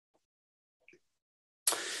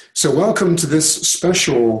So welcome to this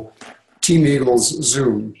special Team Eagles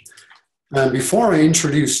Zoom. And before I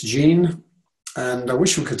introduce Jean, and I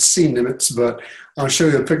wish we could see Nimitz, but I'll show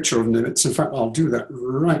you a picture of Nimitz. In fact, I'll do that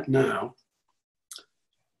right now.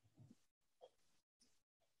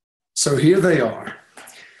 So here they are,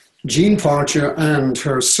 Jean Parcher and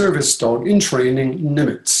her service dog in training,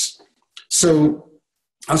 Nimitz. So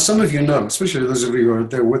as some of you know, especially those of you who are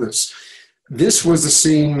there with us, this was the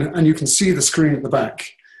scene, and you can see the screen at the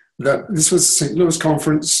back, that this was the St. Louis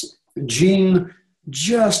conference. Jean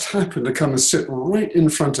just happened to come and sit right in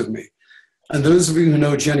front of me. And those of you who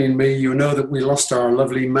know Jenny and me, you know that we lost our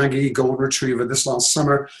lovely Maggie gold retriever this last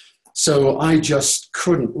summer. So I just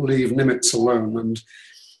couldn't leave Nimitz alone.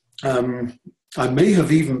 And I may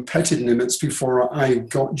have even petted Nimitz before I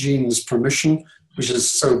got Jean's permission, which is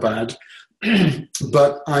so bad.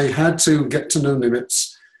 But I had to get to know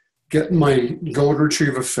Nimitz, get my gold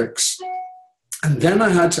retriever fix. And then I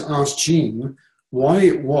had to ask Jean why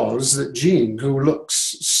it was that Jean, who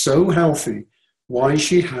looks so healthy, why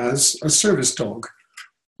she has a service dog.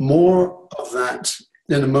 More of that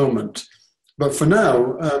in a moment. But for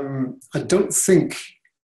now, I don't think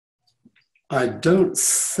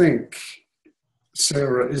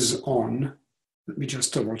Sarah is on. Let me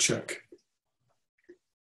just double check.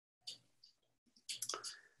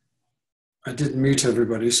 I did mute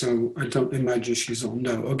everybody, so I don't imagine she's on.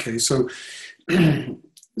 No, okay, so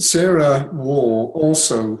Sarah Wall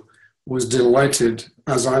also was delighted,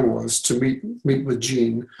 as I was, to meet with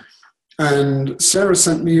Jean. And Sarah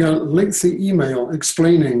sent me a lengthy email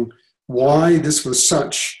explaining why this was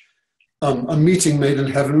such a meeting made in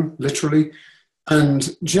heaven, literally.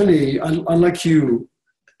 And Jenny, I'd like you,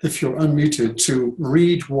 if you're unmuted, to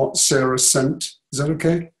read what Sarah sent. Is that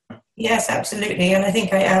okay? Yes, absolutely. And I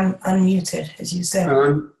think I am unmuted, as you said.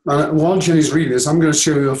 While Jenny's reading this, I'm going to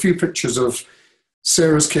show you a few pictures of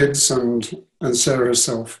Sarah's kids and Sarah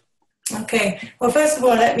herself. Okay. Well, first of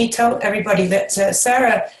all, let me tell everybody that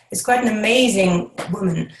Sarah is quite an amazing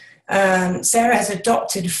woman. Sarah has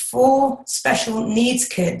adopted 4 special needs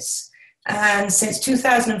kids. And since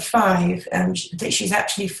 2005, that she's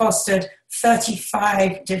actually fostered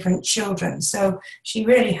 35 different children. So she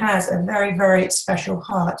really has a very, very special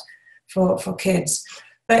heart for kids.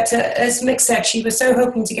 But as Mick said, she was so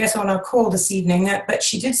hoping to get on our call this evening, but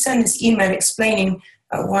she did send this email explaining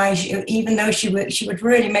why, even though she would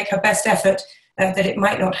really make her best effort, that it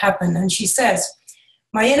might not happen. And she says,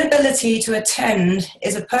 "My inability to attend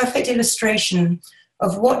is a perfect illustration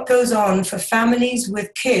of what goes on for families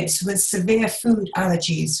with kids with severe food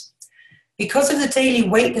allergies. Because of the daily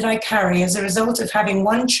weight that I carry as a result of having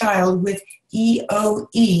one child with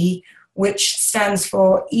EOE, which stands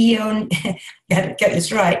for get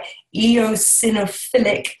this right,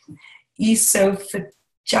 eosinophilic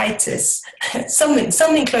esophagitis,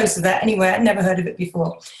 something close to that. Anyway, I'd never heard of it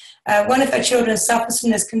before. One of her children suffers from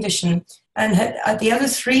this condition, and the other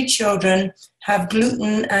 3 children have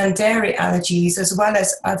gluten and dairy allergies, as well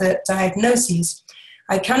as other diagnoses.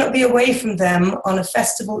 I cannot be away from them on a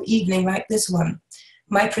festival evening like this one.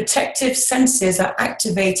 My protective senses are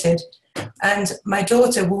activated, and my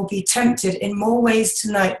daughter will be tempted in more ways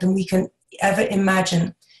tonight than we can ever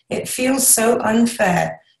imagine. It feels so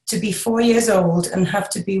unfair to be 4 years old and have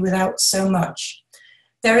to be without so much.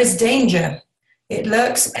 There is danger. It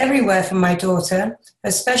lurks everywhere for my daughter,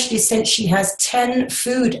 especially since she has 10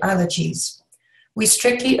 food allergies. We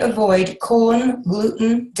strictly avoid corn,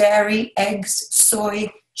 gluten, dairy, eggs,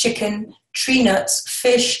 soy, chicken, tree nuts,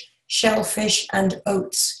 fish, shellfish, and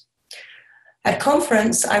oats. At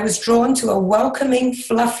conference, I was drawn to a welcoming,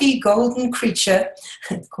 fluffy, golden creature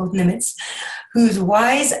called Nimitz, whose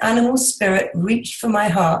wise animal spirit reached for my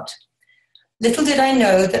heart. Little did I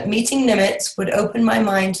know that meeting Nimitz would open my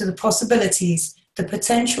mind to the possibilities, the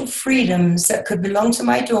potential freedoms that could belong to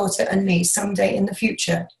my daughter and me someday in the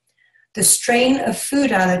future. The strain of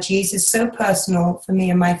food allergies is so personal for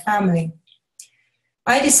me and my family.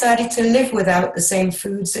 I decided to live without the same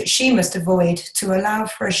foods that she must avoid to allow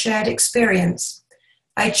for a shared experience.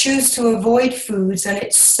 I choose to avoid foods, and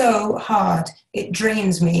it's so hard. It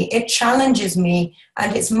drains me, it challenges me,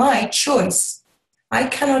 and it's my choice. I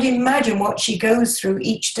cannot imagine what she goes through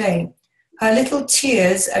each day. Her little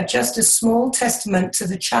tears are just a small testament to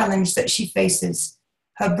the challenge that she faces.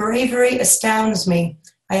 Her bravery astounds me.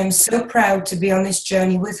 I am so proud to be on this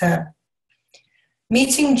journey with her.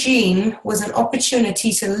 Meeting Jean was an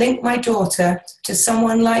opportunity to link my daughter to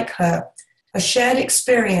someone like her, a shared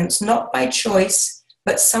experience not by choice,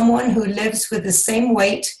 but someone who lives with the same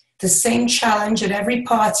weight, the same challenge at every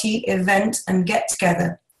party, event, and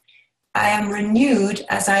get-together. I am renewed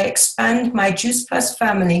as I expand my Juice Plus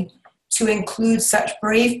family to include such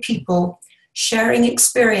brave people sharing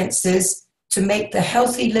experiences to make the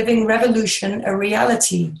healthy living revolution a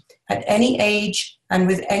reality at any age and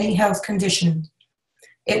with any health condition.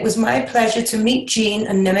 It was my pleasure to meet Jean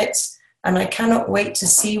and Nimitz, and I cannot wait to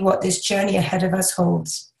see what this journey ahead of us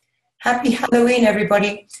holds. Happy Halloween,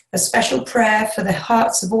 everybody. A special prayer for the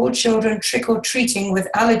hearts of all children trick-or-treating with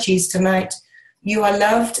allergies tonight. You are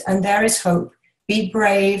loved and there is hope. Be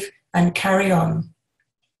brave and carry on.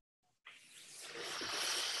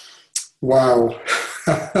 Wow.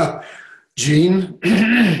 Jean?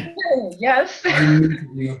 Yes.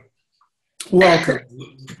 Welcome.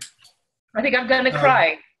 I think I'm going to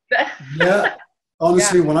cry. Yeah.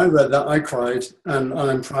 Honestly, when I read that, I cried, and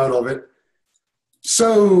I'm proud of it.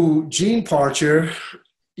 So, Jean Parcher,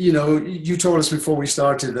 you know, you told us before we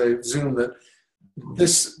started the Zoom that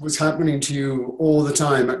this was happening to you all the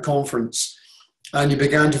time at conference, and you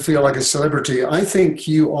began to feel like a celebrity. I think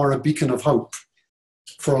you are a beacon of hope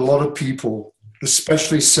for a lot of people,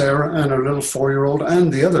 especially Sarah and her little 4-year-old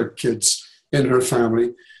and the other kids in her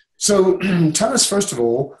family. So tell us, first of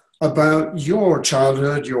all, about your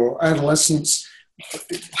childhood, your adolescence.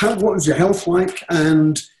 What was your health like,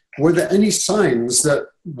 and were there any signs that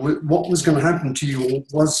what was going to happen to you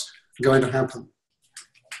was going to happen?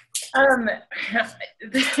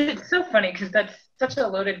 It's so funny because that's such a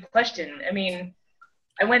loaded question. I mean,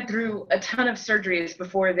 I went through a ton of surgeries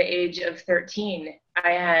before the age of 13.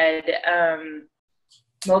 I had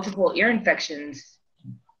multiple ear infections,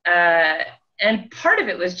 and part of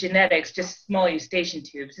it was genetics, just small eustachian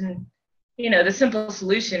tubes. And, you know, the simple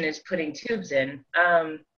solution is putting tubes in.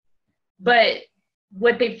 But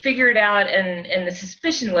what they figured out, and the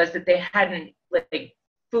suspicion was that they hadn't like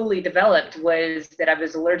fully developed, was that I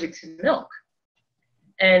was allergic to milk.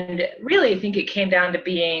 And really, I think it came down to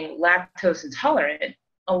being lactose intolerant,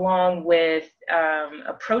 along with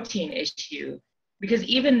a protein issue, because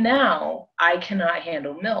even now I cannot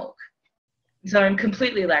handle milk. So I'm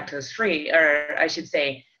completely lactose free, or I should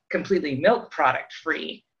say completely milk product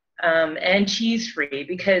free, and cheese free,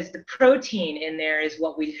 because the protein in there is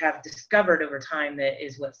what we have discovered over time that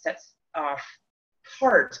is what sets off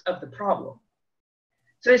part of the problem.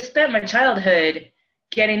 So I spent my childhood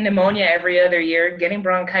getting pneumonia every other year, getting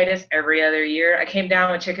bronchitis every other year. I came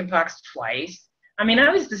down with chickenpox twice. I mean, I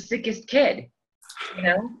was the sickest kid, you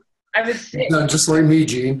know? I was sick. No, just like me,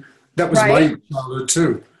 Jean. That was Right? my childhood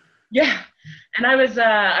too. Yeah. And I was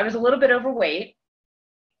a little bit overweight,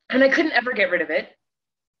 and I couldn't ever get rid of it.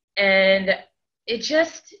 And it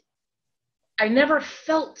just, I never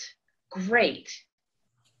felt great.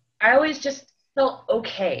 I always just felt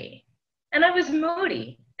okay. And I was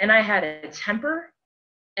moody, and I had a temper,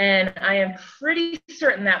 and I am pretty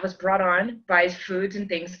certain that was brought on by foods and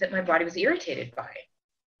things that my body was irritated by.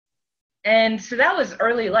 And so that was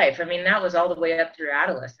early life. I mean, that was all the way up through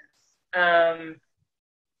adolescence.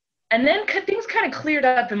 And then things kind of cleared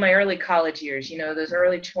up in my early college years, you know, those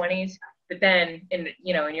early 20s. But then, in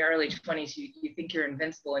your early 20s, you think you're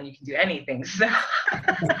invincible and you can do anything. So,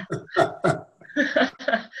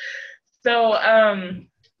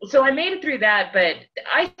 so I made it through that, but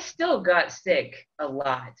I still got sick a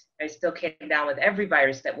lot. I still came down with every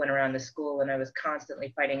virus that went around the school, and I was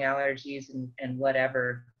constantly fighting allergies and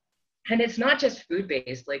whatever. And it's not just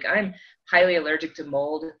food-based. Like, I'm highly allergic to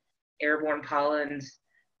mold, airborne pollens,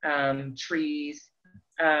 trees.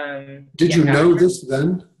 Did you know this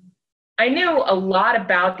then? I knew a lot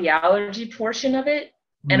about the allergy portion of it,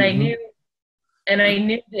 and I knew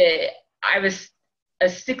that I was a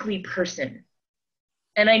sickly person,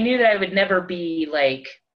 and I knew that I would never be like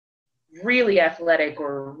really athletic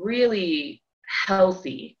or really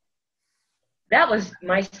healthy. That was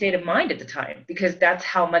my state of mind at the time, because that's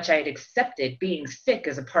how much I had accepted being sick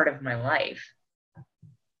as a part of my life.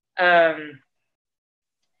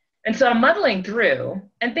 And so I'm muddling through,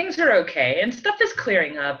 and things are okay, and stuff is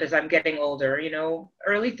clearing up as I'm getting older, you know,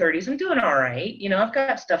 early 30s, I'm doing all right. You know, I've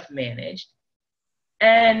got stuff managed.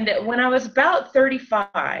 And when I was about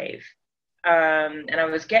 35, and I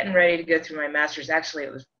was getting ready to go through my master's, actually,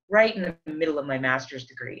 it was right in the middle of my master's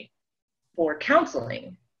degree for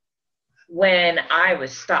counseling, when I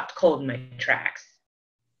was stopped cold in my tracks.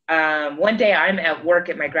 One day I'm at work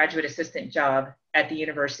at my graduate assistant job at the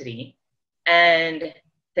university, and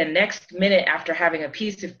the next minute, after having a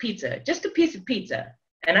piece of pizza, just a piece of pizza,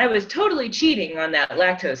 and I was totally cheating on that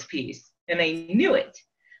lactose piece, and I knew it,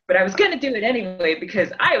 but I was going to do it anyway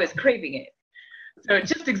because I was craving it. So it's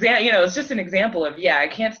just it's just an example of, I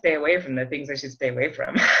can't stay away from the things I should stay away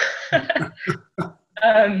from.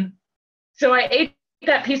 So I ate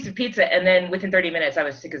that piece of pizza, and then within 30 minutes, I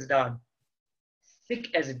was sick as a dog.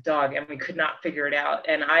 sick as a dog, and we could not figure it out.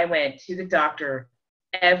 And I went to the doctor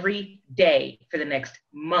every day for the next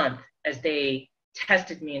month as they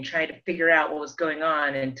tested me and tried to figure out what was going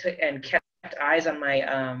on, and kept eyes on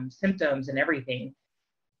my symptoms and everything.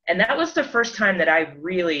 And that was the first time that I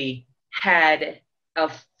really had a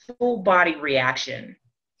full body reaction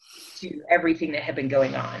to everything that had been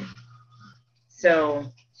going on.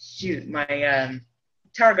 So, shoot, my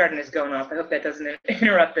tower garden is going off. I hope that doesn't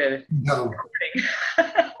interrupt the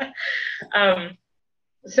recording.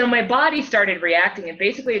 So my body started reacting, and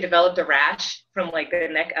basically I developed a rash from like the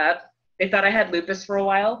neck up. They thought I had lupus for a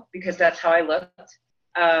while because that's how I looked.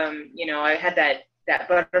 You know, I had that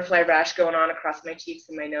butterfly rash going on across my cheeks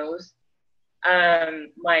and my nose.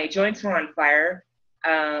 My joints were on fire,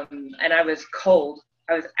 and I was cold.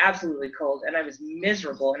 I was absolutely cold, and I was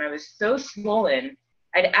miserable, and I was so swollen.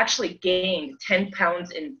 I'd actually gained 10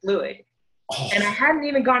 pounds in fluid. Oh. And I hadn't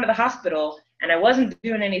even gone to the hospital, and I wasn't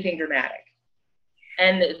doing anything dramatic.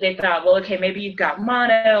 And they thought, well, okay, maybe you've got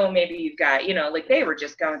mono, maybe you've got, you know, like they were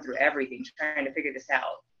just going through everything trying to figure this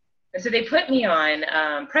out. And so they put me on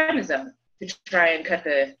prednisone to try and cut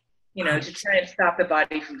the, you know, to try and stop the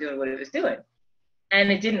body from doing what it was doing.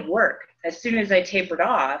 And it didn't work. As soon as I tapered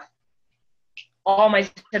off, all my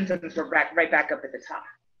symptoms were right back up at the top.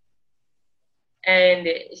 And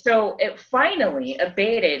so it finally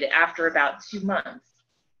abated after about 2 months.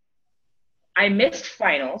 I missed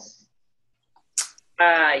finals.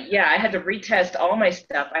 I had to retest all my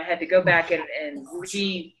stuff. I had to go back and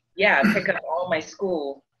pick up all my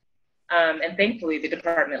school. And thankfully the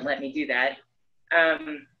department let me do that.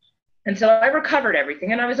 And so I recovered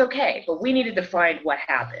everything and I was okay, but we needed to find what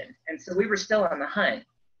happened. And so we were still on the hunt.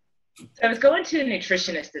 So I was going to a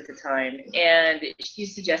nutritionist at the time, and she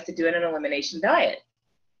suggested doing an elimination diet.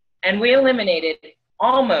 And we eliminated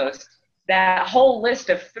almost that whole list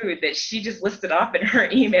of food that she just listed off in her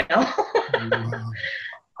email. Wow.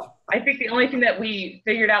 I think the only thing that we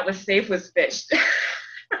figured out was safe was fish.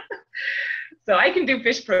 So I can do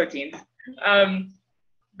fish proteins.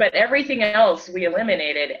 But everything else we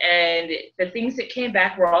eliminated, and the things that came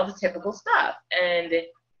back were all the typical stuff. And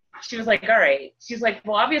she was like, all right. She's like,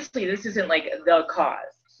 well, obviously this isn't like the cause.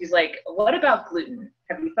 She's like, what about gluten?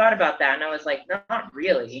 Have you thought about that? And I was like, not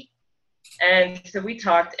really. And so we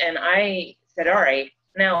talked, and I said, all right,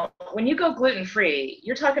 now when you go gluten-free,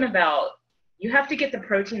 you're talking about, you have to get the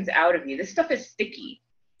proteins out of you. This stuff is sticky.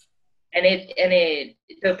 And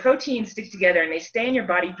the proteins stick together and they stay in your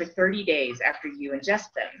body for 30 days after you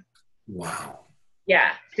ingest them. Wow.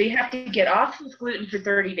 Yeah, so you have to get off of gluten for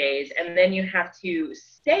 30 days, and then you have to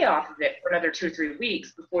stay off of it for another 2 or 3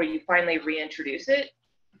 weeks before you finally reintroduce it.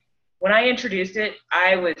 When I introduced it,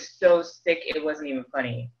 I was so sick it wasn't even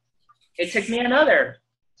funny. It took me another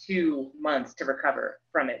 2 months to recover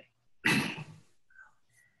from it.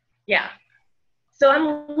 Yeah, so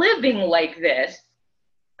I'm living like this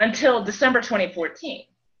until December 2014.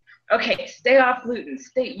 Okay, stay off gluten,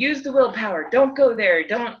 use the willpower, don't go there,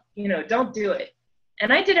 don't do it.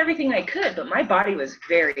 And I did everything I could, but my body was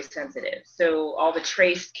very sensitive. So all the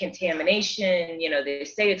trace contamination, they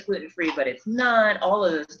say it's gluten-free, but it's not. All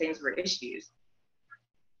of those things were issues.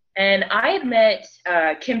 And I had met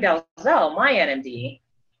Kim Dalzell, my NMD,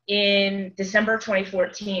 in December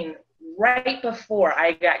 2014, right before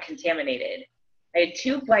I got contaminated. I had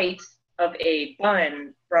 2 bites of a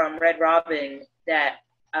bun from Red Robin that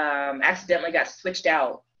accidentally got switched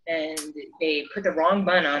out, and they put the wrong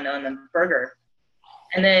bun on the burger.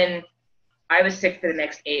 And then I was sick for the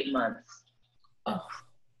next 8 months. Oh.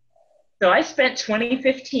 So I spent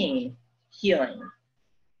 2015 healing.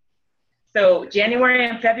 So January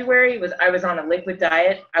and February I was on a liquid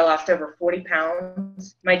diet. I lost over 40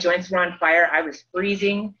 pounds. My joints were on fire. I was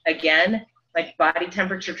freezing again. My body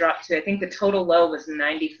temperature dropped to, I think the total low was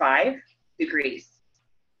 95 degrees.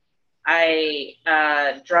 I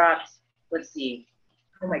dropped,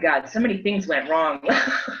 oh my God, so many things went wrong.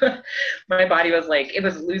 My body was it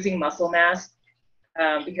was losing muscle mass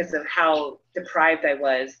because of how deprived I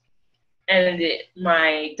was. And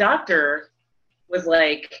my doctor was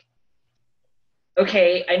like,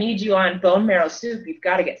 okay, I need you on bone marrow soup. You've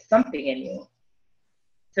got to get something in you.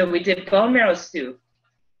 So we did bone marrow soup.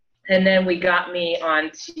 And then we got me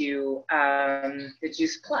onto the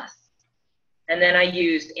Juice Plus. And then I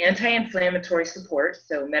used anti-inflammatory support,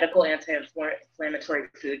 so medical anti-inflammatory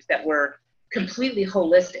foods that were completely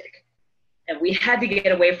holistic. And we had to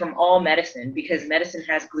get away from all medicine because medicine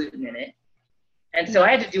has gluten in it. And so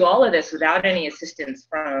I had to do all of this without any assistance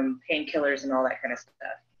from painkillers and all that kind of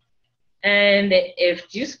stuff. And if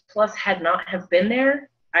Juice Plus had not have been there,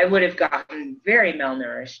 I would have gotten very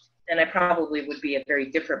malnourished, and I probably would be a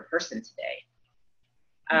very different person today.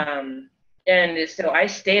 And so I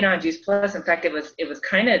stayed on Juice Plus. In fact, it was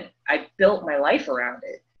kind of, I built my life around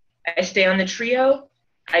it. I stay on the trio.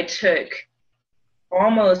 I took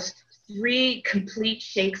almost 3 complete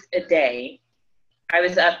shakes a day. I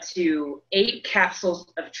was up to 8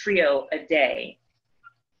 capsules of trio a day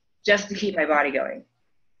just to keep my body going.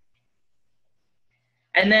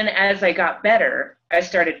 And then as I got better, I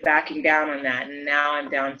started backing down on that. And now I'm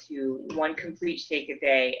down to 1 complete shake a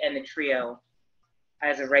day and the trio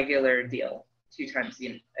as a regular deal 2 times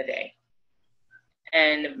a day.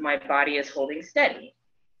 And my body is holding steady.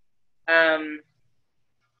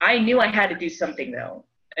 I knew I had to do something though,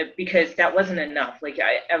 because that wasn't enough. Like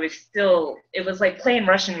I was still, it was like playing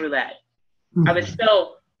Russian roulette. Mm-hmm. I was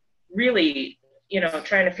still really,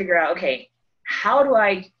 trying to figure out, okay, how do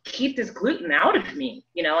I keep this gluten out of me?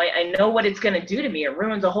 I know what it's going to do to me. It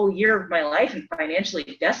ruins a whole year of my life and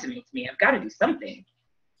financially decimates me. I've got to do something.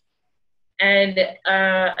 And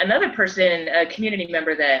another person, a community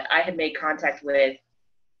member that I had made contact with,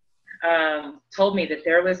 told me that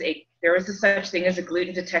there was a such thing as a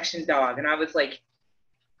gluten detection dog. And I was like,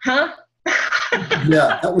 huh?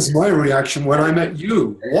 Yeah, that was my reaction when I met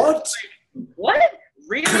you. What? What?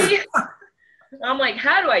 Really? I'm like,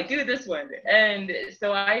 how do I do this one? And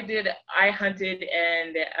so I hunted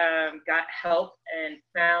and got help and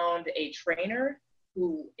found a trainer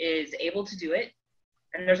who is able to do it.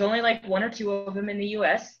 And there's only like 1 or 2 of them in the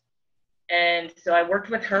US. And so I worked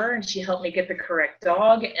with her and she helped me get the correct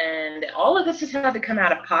dog. And all of this has had to come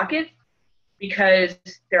out of pocket because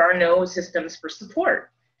there are no systems for support.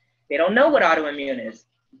 They don't know what autoimmune is.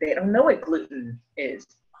 They don't know what gluten is.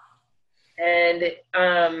 And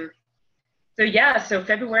so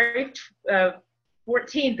February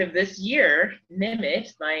 14th of this year,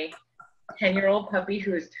 Nimitz, my 10-year-old puppy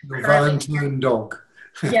who's the Valentine dog.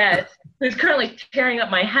 Yes, who's currently tearing up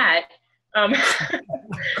my hat,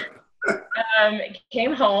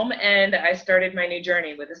 came home and I started my new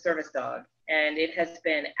journey with a service dog. And it has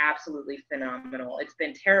been absolutely phenomenal. It's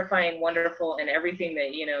been terrifying, wonderful, and everything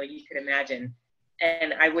that, you could imagine.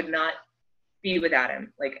 And I would not be without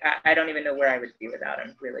him. Like, I don't even know where I would be without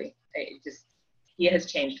him, really. He has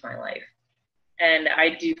changed my life. And I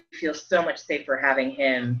do feel so much safer having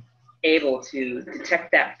him able to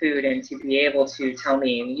detect that food and to be able to tell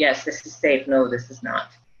me, yes, this is safe, no, this is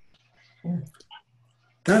not.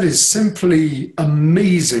 That is simply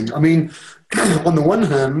amazing. I mean, on the one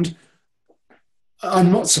hand,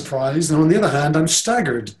 I'm not surprised, and on the other hand, I'm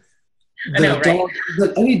staggered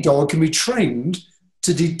that any dog can be trained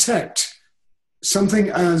to detect something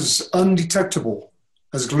as undetectable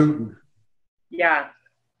as gluten. Yeah.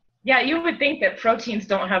 Yeah, you would think that proteins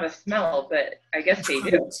don't have a smell, but I guess they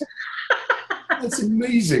do. That's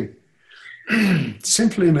amazing.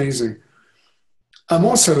 Simply amazing. I'm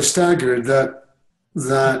also staggered that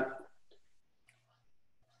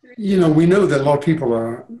we know that a lot of people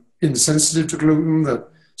are insensitive to gluten, that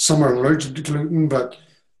some are allergic to gluten, but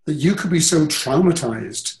that you could be so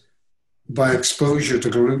traumatized by exposure to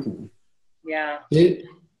gluten. Yeah. It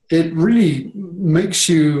really makes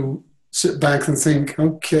you sit back and think,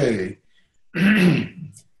 okay,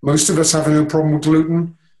 most of us have no problem with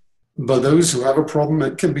gluten, but those who have a problem,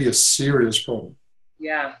 it can be a serious problem.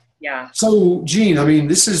 Yeah, yeah. So, Jean, I mean,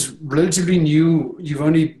 this is relatively new. You've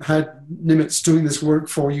only had Nimitz doing this work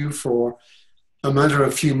for you for a matter of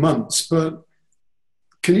a few months, but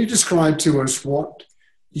can you describe to us what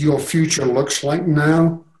your future looks like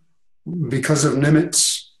now because of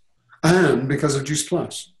Nimitz and because of Juice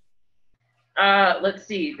Plus? Let's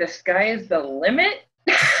see. The sky is the limit.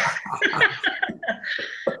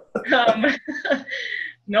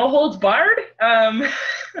 No holds barred.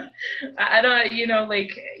 I don't,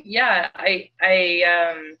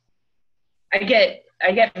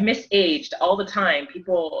 I get misaged all the time.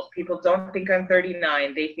 People don't think I'm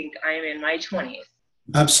 39. They think I'm in my 20s.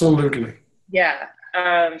 Absolutely. Yeah.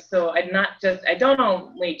 So I don't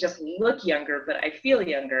only just look younger, but I feel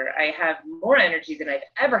younger. I have more energy than I've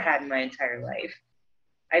ever had in my entire life.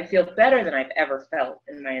 I feel better than I've ever felt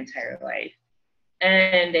in my entire life.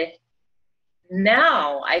 And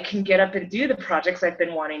now I can get up and do the projects I've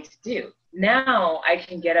been wanting to do. Now I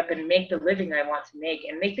can get up and make the living I want to make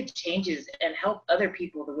and make the changes and help other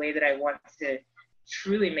people the way that I want to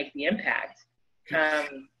truly make the impact. I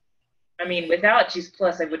mean, without Juice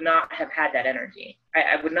Plus, I would not have had that energy.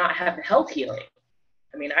 I would not have the health healing.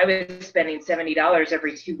 I mean, I was spending $70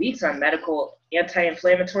 every 2 weeks on medical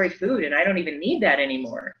anti-inflammatory food, and I don't even need that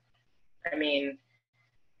anymore. I mean,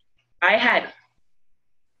 I had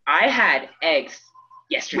eggs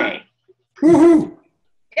yesterday. Woohoo!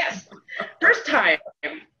 Yes, first time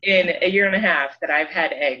in a year and a half that I've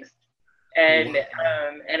had eggs. and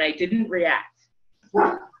I didn't react.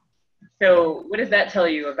 So what does that tell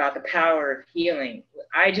you about the power of healing?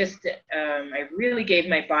 I just, I really gave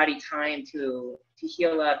my body time to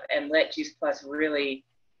heal up and let Juice Plus really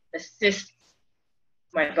assist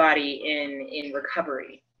my body in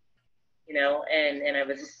recovery, you know, and I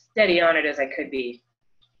was as steady on it as I could be.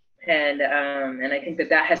 And I think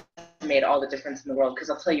that has made all the difference in the world,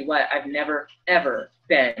 because I'll tell you what, I've never, ever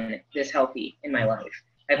been this healthy in my life.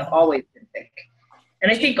 I've always been sick.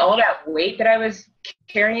 And I think all that weight that I was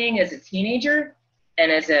carrying as a teenager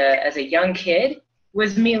and as a young kid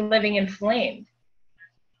was me living inflamed.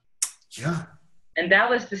 Yeah. And that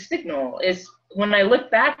was the signal. Is when I look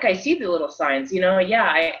back, I see the little signs, you know.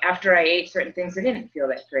 Yeah, after I ate certain things, I didn't feel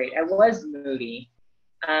that great. I was moody.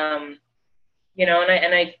 You know,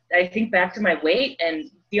 and I think back to my weight, and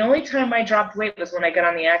the only time I dropped weight was when I got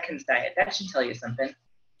on the Atkins diet. That should tell you something.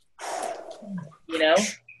 You know?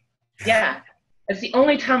 Yeah. That's the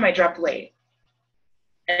only time I dropped weight.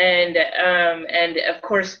 And of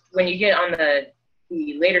course, when you get on the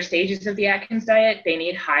later stages of the Atkins diet, they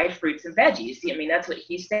need high fruits and veggies. I mean, that's what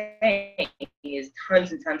he's saying, is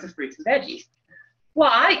tons and tons of fruits and veggies.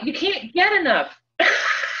 Well, you can't get enough.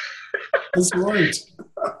 That's right.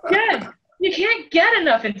 Yeah, you can't get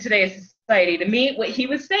enough in today's society to meet what he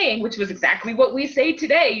was saying, which was exactly what we say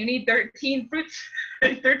today. You need 13 fruits,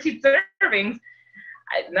 13 servings.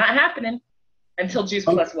 Not happening until Juice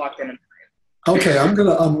Plus walked in. Okay, I'm going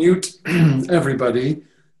to unmute everybody,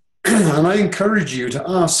 and I encourage you to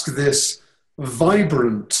ask this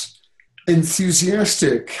vibrant,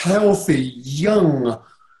 enthusiastic, healthy, young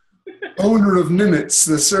owner of Nimitz,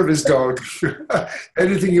 the service dog,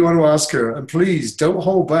 anything you want to ask her. And please don't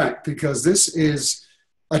hold back, because this is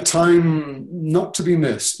a time not to be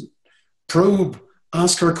missed. Probe,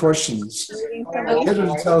 ask her questions. Get her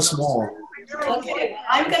to tell us more. Okay,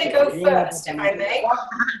 I'm going to go first, if I may.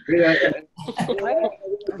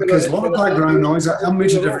 There's a lot of background noise. I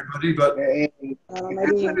unmuted everybody, but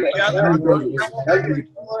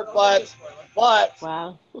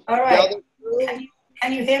Wow. All right.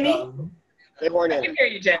 Can you hear me? They weren't in. I can hear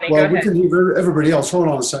you, Jenny. Well, Go we ahead. can hear everybody else. Hold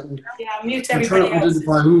on a second. Yeah, mute I'm everybody trying to else.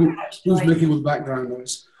 identify who's making the background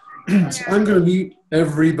noise. So I'm going to mute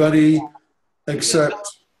everybody except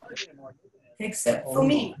for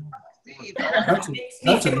me. It makes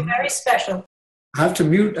me feel very special. I have to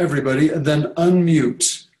mute everybody and then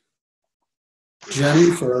unmute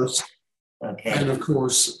Jenny first, Okay. and of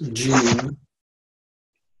course Jean.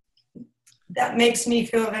 That makes me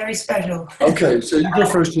feel very special. Okay, so you go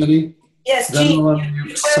first, Jenny. Yes, Then Jean, I'll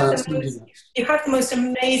unmute you have the most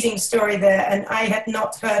amazing story there, and I had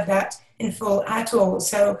not heard that in full at all.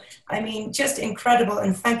 So, I mean, just incredible,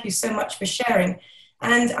 and thank you so much for sharing.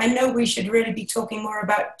 And I know we should really be talking more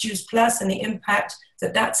about Juice Plus and the impact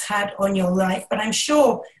that that's had on your life, but I'm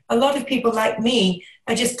sure a lot of people like me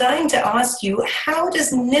are just dying to ask you, how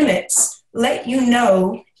does Nimitz let you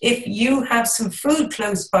know if you have some food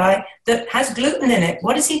close by that has gluten in it?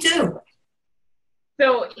 What does he do?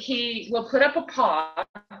 So he will put up a paw,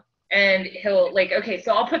 and he'll okay,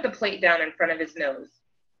 so I'll put the plate down in front of his nose,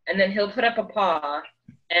 and then he'll put up a paw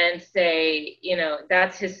and say, you know,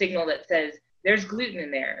 that's his signal that says there's gluten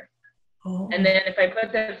in there. Oh. And then if I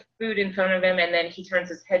put the food in front of him and then he turns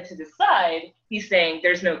his head to the side, he's saying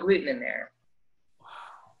there's no gluten in there.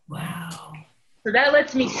 Wow. So that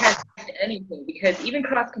lets me test anything, because even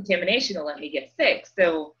cross-contamination will let me get sick.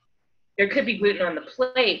 So there could be gluten on the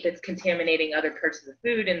plate that's contaminating other parts of the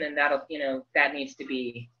food, and then that'll, you know, that needs to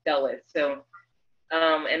be dealt with. So,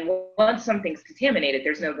 and once something's contaminated,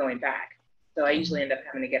 there's no going back. So I usually end up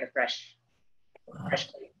having to get a fresh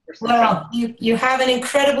plate. Well, you have an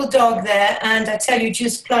incredible dog there, and I tell you,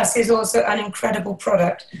 Juice Plus is also an incredible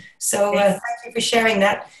product. So thank you for sharing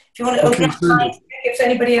that. If you want to open up the line, if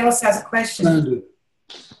anybody else has a question.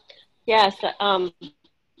 Yes.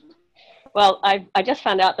 Well, I just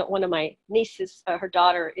found out that one of my nieces, her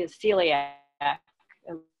daughter is celiac,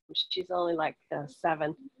 and she's only like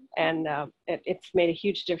 7, and it's made a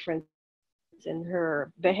huge difference in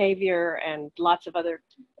her behavior and lots of other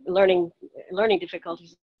learning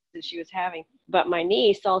difficulties that she was having. But my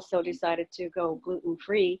niece also decided to go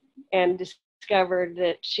gluten-free and discovered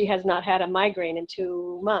that she has not had a migraine in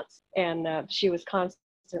 2 months, and she was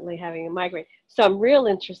constantly having a migraine. So I'm real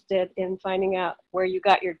interested in finding out where you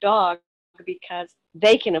got your dog, because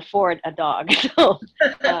they can afford a dog, so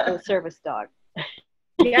a service dog.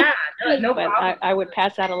 Yeah, no but problem. I would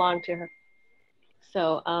pass that along to her.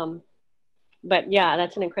 So, but yeah,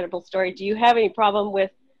 that's an incredible story. Do you have any problem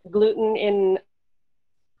with gluten in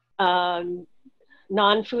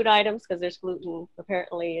non-food items? Because there's gluten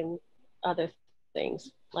apparently in other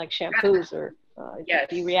things. like shampoos or Yes.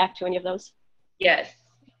 do you react to any of those? Yes,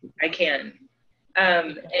 I can.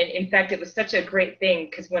 And in fact, it was such a great thing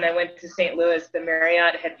because when I went to St. Louis, the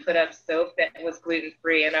Marriott had put up soap that was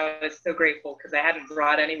gluten-free, and I was so grateful because I hadn't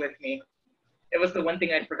brought any with me. It was the one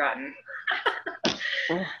thing I'd forgotten.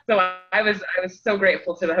 So I was so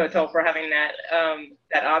grateful to the hotel for having that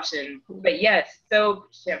that option. But yes,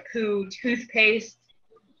 soap, shampoo, toothpaste,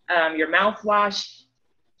 your mouthwash,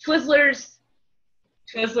 Twizzlers.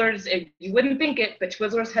 Twizzlers, you wouldn't think it, but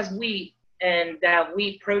Twizzlers has wheat, and that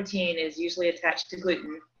wheat protein is usually attached to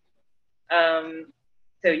gluten.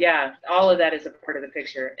 So yeah, all of that is a part of the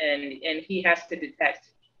picture, and he has to detect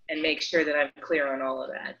and make sure that I'm clear on all of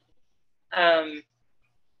that. And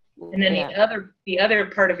then the other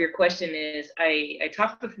part of your question is I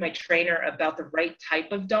talked with my trainer about the right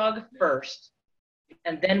type of dog first,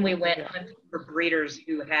 and then we went hunting for breeders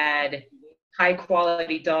who had high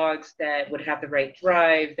quality dogs that would have the right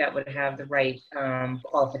drive, that would have the right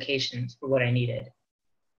qualifications for what I needed.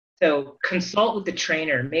 So consult with the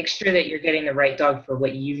trainer, make sure that you're getting the right dog for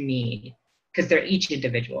what you need, because they're each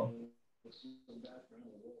individual.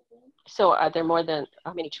 So are there more than,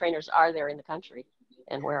 how many trainers are there in the country,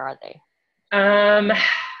 and where are they?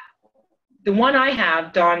 The one I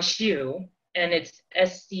have, Dawn Shu, and it's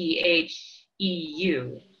SCHEU,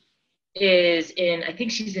 is in, I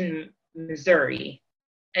think she's in Missouri,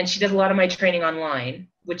 and she does a lot of my training online,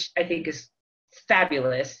 which I think is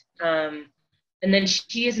fabulous. And then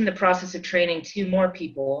she is in the process of training 2 more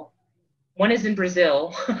people. One is in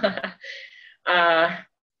Brazil.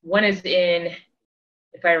 One is in,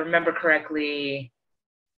 if I remember correctly,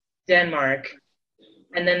 Denmark.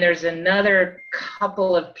 And then there's another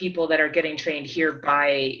couple of people that are getting trained here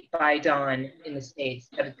by Dawn in the States,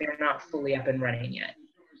 but they're not fully up and running yet.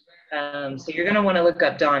 So you're going to want to look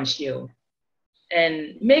up Dawn Shu.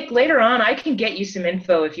 And Mick, later on, I can get you some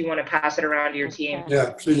info if you want to pass it around to your team. Yeah,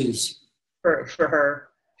 please. For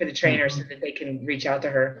the trainer, so that they can reach out to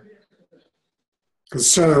her. Because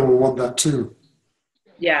Sarah will want that too.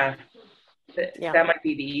 Yeah, that might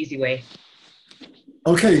be the easy way.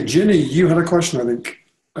 Okay, Ginny, you had a question, I think.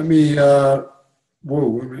 Let me, whoa,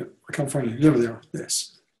 wait a minute. I can't find you. There we are.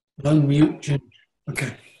 Yes. Unmute, Ginny.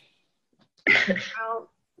 Okay. Well,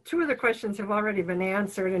 2 of the questions have already been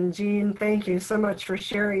answered. And Jean, thank you so much for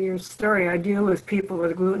sharing your story. I deal with people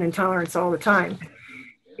with gluten intolerance all the time.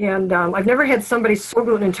 And I've never had somebody so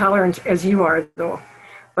gluten intolerant as you are, though.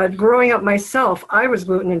 But growing up myself, I was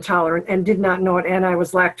gluten intolerant and did not know it. And I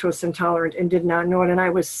was lactose intolerant and did not know it. And I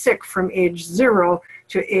was sick from age 0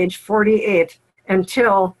 to age 48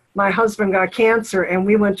 until my husband got cancer. And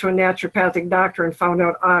we went to a naturopathic doctor and found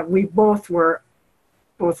out we both were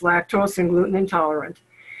lactose and gluten intolerant.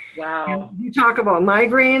 Wow. And you talk about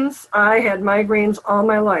migraines. I had migraines all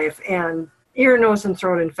my life, and ear, nose, and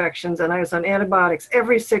throat infections, and I was on antibiotics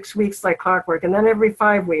every 6 weeks like clockwork, and then every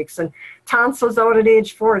 5 weeks, and tonsils out at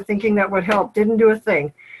age 4 thinking that would help. Didn't do a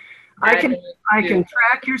thing. I can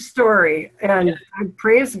track your story, and I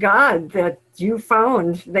praise God that you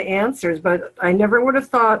found the answers, but I never would have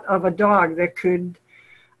thought of a dog that could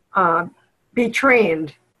be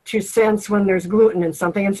trained to sense when there's gluten in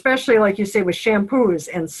something, especially like you say with shampoos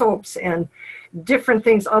and soaps and different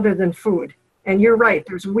things other than food. And you're right,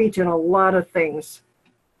 there's wheat in a lot of things.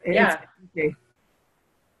 Yeah. It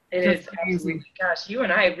is absolutely. Gosh, you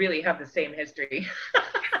and I really have the same history.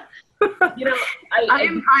 You know,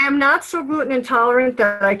 I am not so gluten intolerant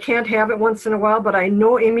that I can't have it once in a while, but I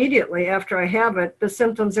know immediately after I have it, the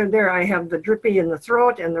symptoms are there. I have the drippy in the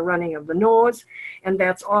throat and the running of the nose, and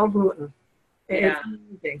that's all gluten. Yeah. It's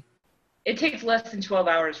amazing. It takes less than 12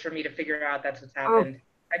 hours for me to figure out that's what's happened.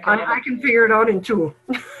 I can figure it out in 2.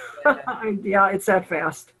 Yeah, it's that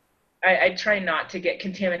fast. I try not to get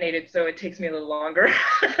contaminated, so it takes me a little longer.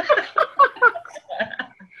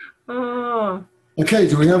 Oh. Okay,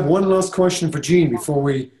 do we have one last question for Jean before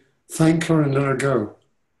we thank her and let her go?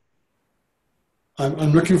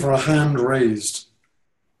 I'm looking for a hand raised.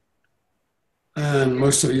 And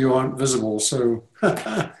most of you aren't visible, so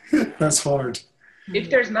that's hard. If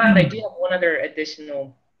there's not, I do have one other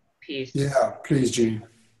additional piece. Yeah, please, Jean.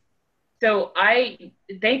 So I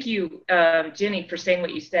thank you, Ginny, for saying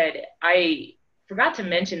what you said. I forgot to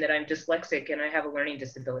mention that I'm dyslexic and I have a learning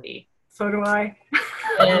disability. So do I.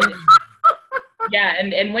 And, yeah,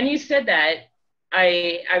 and when you said that,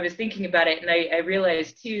 I was thinking about it, and I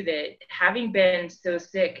realized too that having been so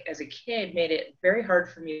sick as a kid made it very hard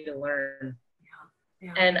for me to learn.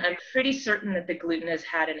 Yeah. And I'm pretty certain that the gluten has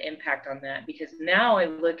had an impact on that, because now I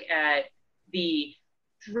look at the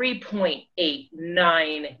 3.89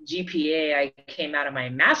 GPA I came out of my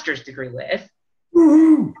master's degree with.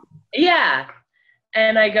 Woo-hoo. Yeah.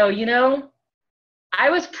 And I go, you know, I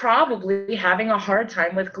was probably having a hard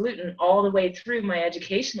time with gluten all the way through my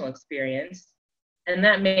educational experience. And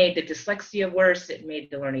that made the dyslexia worse. It made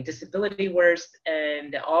the learning disability worse.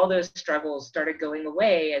 And all those struggles started going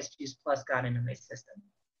away as Juice Plus got into my system.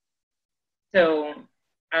 So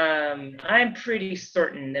I'm pretty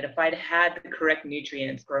certain that if I'd had the correct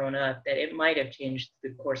nutrients growing up, that it might have changed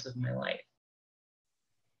the course of my life.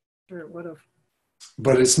 Sure, it would have.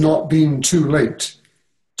 But it's not been too late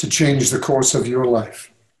to change the course of your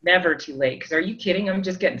life. Never too late, because are you kidding? I'm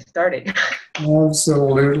just getting started.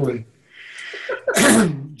 Absolutely.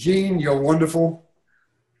 Jean, you're wonderful.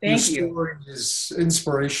 Thank you. Your story is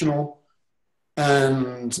inspirational.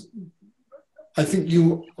 And I think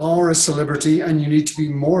you are a celebrity, and you need to be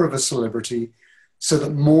more of a celebrity so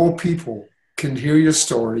that more people can hear your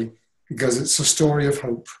story, because it's a story of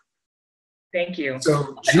hope. Thank you.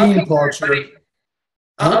 So, Jean Parcher.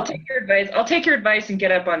 I'll take your advice. I'll take your advice and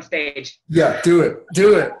get up on stage. Yeah, do it.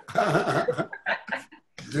 Do it.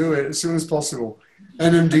 Do it as soon as possible.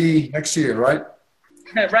 NMD next year, right?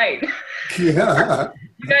 Right. Yeah.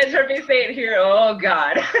 You guys heard me say it here. Oh,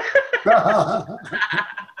 God.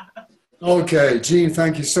 Okay, Jean,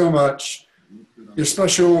 thank you so much. You're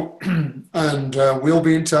special, and we'll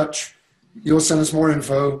be in touch. You'll send us more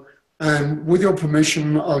info. And with your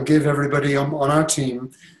permission, I'll give everybody on our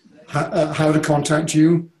team how to contact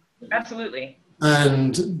you. Absolutely.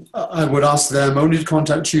 And I would ask them only to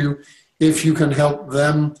contact you if you can help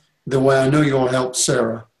them the way I know you'll help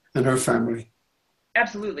Sarah and her family.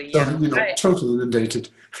 Absolutely. Yeah. So, you know, totally inundated.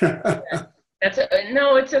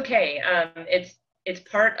 No, it's okay. It's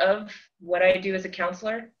part of what I do as a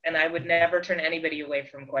counselor, and I would never turn anybody away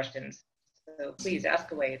from questions. So please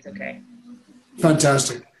ask away. It's okay.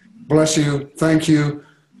 Fantastic. Bless you. Thank you.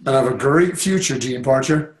 And have a great future, Jean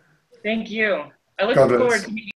Parcher. Thank you. I look God bless. forward to meeting